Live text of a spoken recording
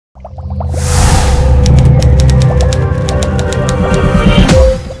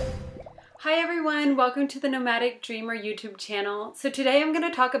welcome to the Nomadic Dreamer YouTube channel. So today I'm going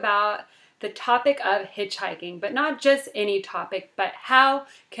to talk about the topic of hitchhiking, but not just any topic, but how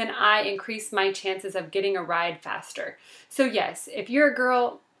can I increase my chances of getting a ride faster. So yes, if you're a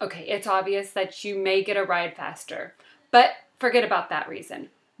girl, okay, it's obvious that you may get a ride faster, but forget about that reason.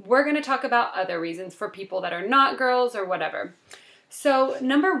 We're going to talk about other reasons for people that are not girls or whatever. So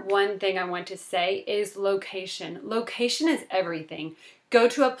number one thing I want to say is location. Location is everything. Go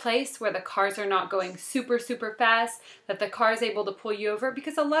to a place where the cars are not going super fast, that the car is able to pull you over,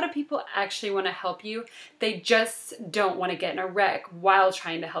 because a lot of people actually want to help you. They just don't want to get in a wreck while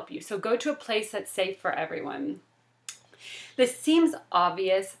trying to help you. So go to a place that's safe for everyone. This seems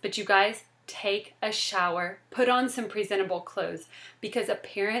obvious, but you guys, take a shower, put on some presentable clothes, because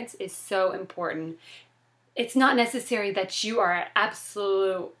appearance is so important. It's not necessary that you are an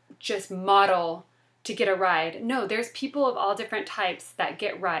absolute just model to get a ride. No, there's people of all different types that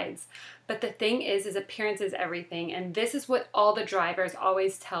get rides. But the thing is appearance is everything. And this is what all the drivers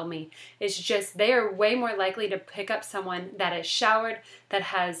always tell me. It's just they are way more likely to pick up someone that is showered, that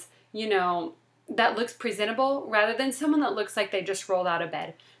has, that looks presentable, rather than someone that looks like they just rolled out of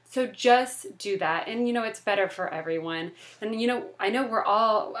bed. So just do that. And it's better for everyone. And I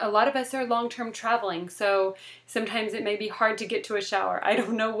know a lot of us are long-term traveling, so sometimes it may be hard to get to a shower. I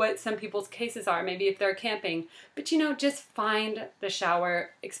don't know what some people's cases are, maybe if they're camping. But just find the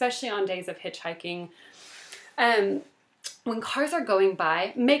shower, especially on days of hitchhiking. When cars are going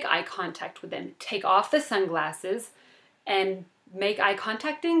by, make eye contact with them. Take off the sunglasses and make eye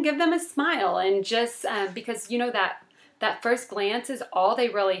contact and give them a smile. And just because that first glance is all they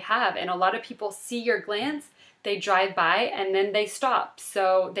really have. And a lot of people see your glance, they drive by, and then they stop.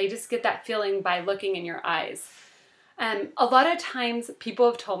 So they just get that feeling by looking in your eyes. A lot of times people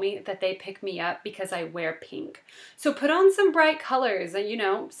have told me that they pick me up because I wear pink. So put on some bright colors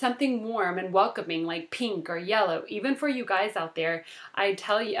and, something warm and welcoming like pink or yellow. Even for you guys out there, I'm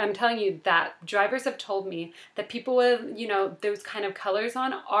telling you that drivers have told me that people with, those kind of colors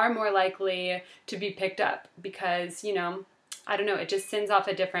on are more likely to be picked up because, I don't know, it just sends off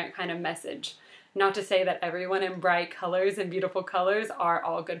a different kind of message. Not to say that everyone in bright colors and beautiful colors are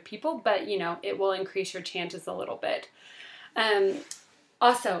all good people, but it will increase your chances a little bit.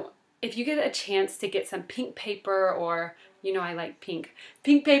 Also, if you get a chance to get some pink paper or, I like pink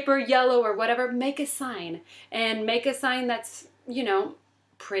paper, yellow or whatever, make a sign. And make a sign that's,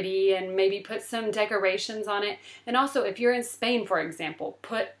 pretty, and maybe put some decorations on it. And also, if you're in Spain, for example,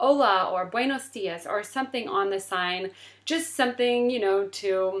 put hola or buenos dias or something on the sign, just something,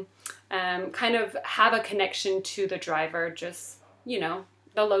 to kind of have a connection to the driver, just, the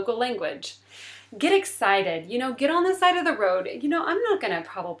local language. Get excited, get on the side of the road. I'm not going to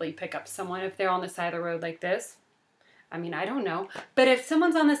probably pick up someone if they're on the side of the road like this. I mean, I don't know. But if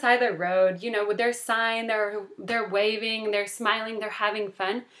someone's on the side of the road, with their sign, they're waving, they're smiling, they're having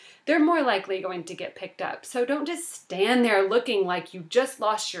fun, they're more likely going to get picked up. So don't just stand there looking like you just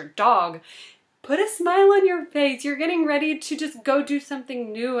lost your dog. Put a smile on your face. You're getting ready to just go do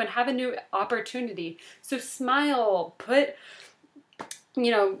something new and have a new opportunity. So smile, put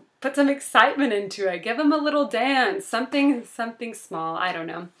some excitement into it. Give them a little dance, something small, I don't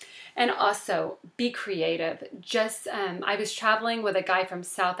know. And also, be creative. Just, I was traveling with a guy from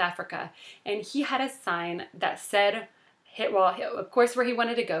South Africa, and he had a sign that said, of course where he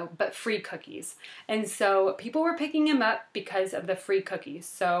wanted to go, but free cookies. And so people were picking him up because of the free cookies.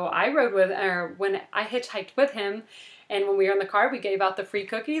 So I when I hitchhiked with him, and when we were in the car, we gave out the free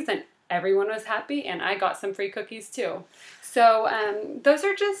cookies, and everyone was happy, and I got some free cookies too. So those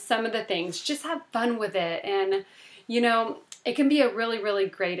are just some of the things. Just have fun with it. And, it can be a really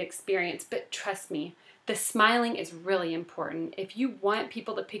great experience. But trust me, the smiling is really important. If you want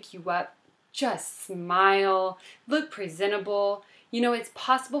people to pick you up, just smile, look presentable. It's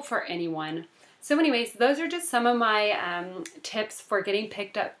possible for anyone. So anyways, those are just some of my tips for getting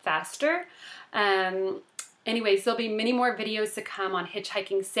picked up faster. Anyways, there'll be many more videos to come on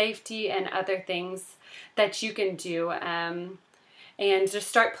hitchhiking safety and other things that you can do. And just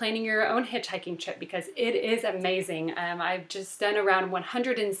start planning your own hitchhiking trip, because it is amazing. I've just done around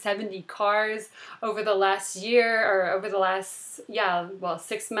 170 cars over the last year, or over the last,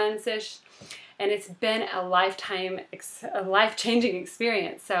 6 months-ish. And it's been a life-changing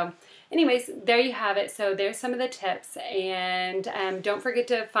experience. So anyways, there you have it. So there's some of the tips. And don't forget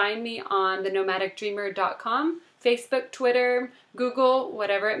to find me on thenomadicdreamer.com, Facebook, Twitter, Google,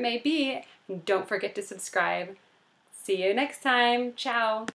 whatever it may be. And don't forget to subscribe. See you next time. Ciao.